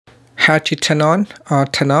how to turn on or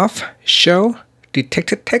turn off show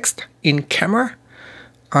detected text in camera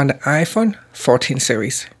on the iPhone 14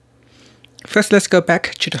 series. First, let's go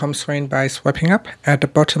back to the home screen by swiping up at the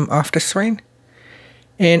bottom of the screen.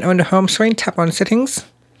 And on the home screen, tap on Settings.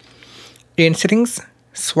 In Settings,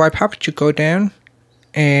 swipe up to go down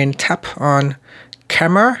and tap on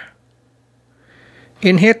Camera.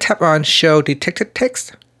 In here, tap on Show Detected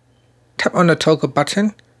Text. Tap on the toggle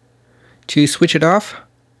button to switch it off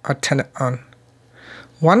or turn it on.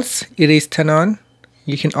 Once it is turned on,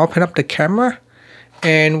 you can open up the camera,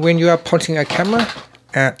 and when you are pointing a camera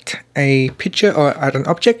at a picture or at an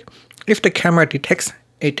object, if the camera detects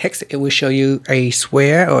a text, it will show you a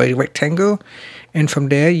square or a rectangle, and from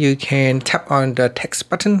there you can tap on the text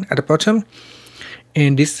button at the bottom,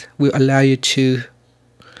 and this will allow you to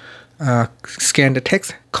scan the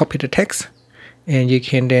text, copy the text, and you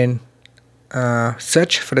can then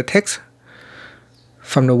search for the text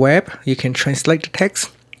from the web. You can translate the text,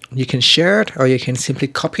 you can share it, or you can simply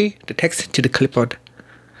copy the text to the clipboard.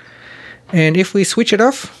 And if we switch it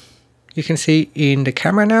off, you can see in the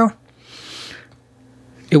camera now,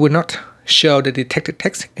 it will not show the detected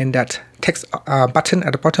text, and that text button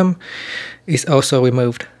at the bottom is also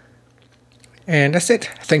removed. And that's it.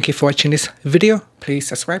 Thank you for watching this video. Please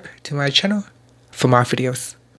subscribe to my channel for more videos.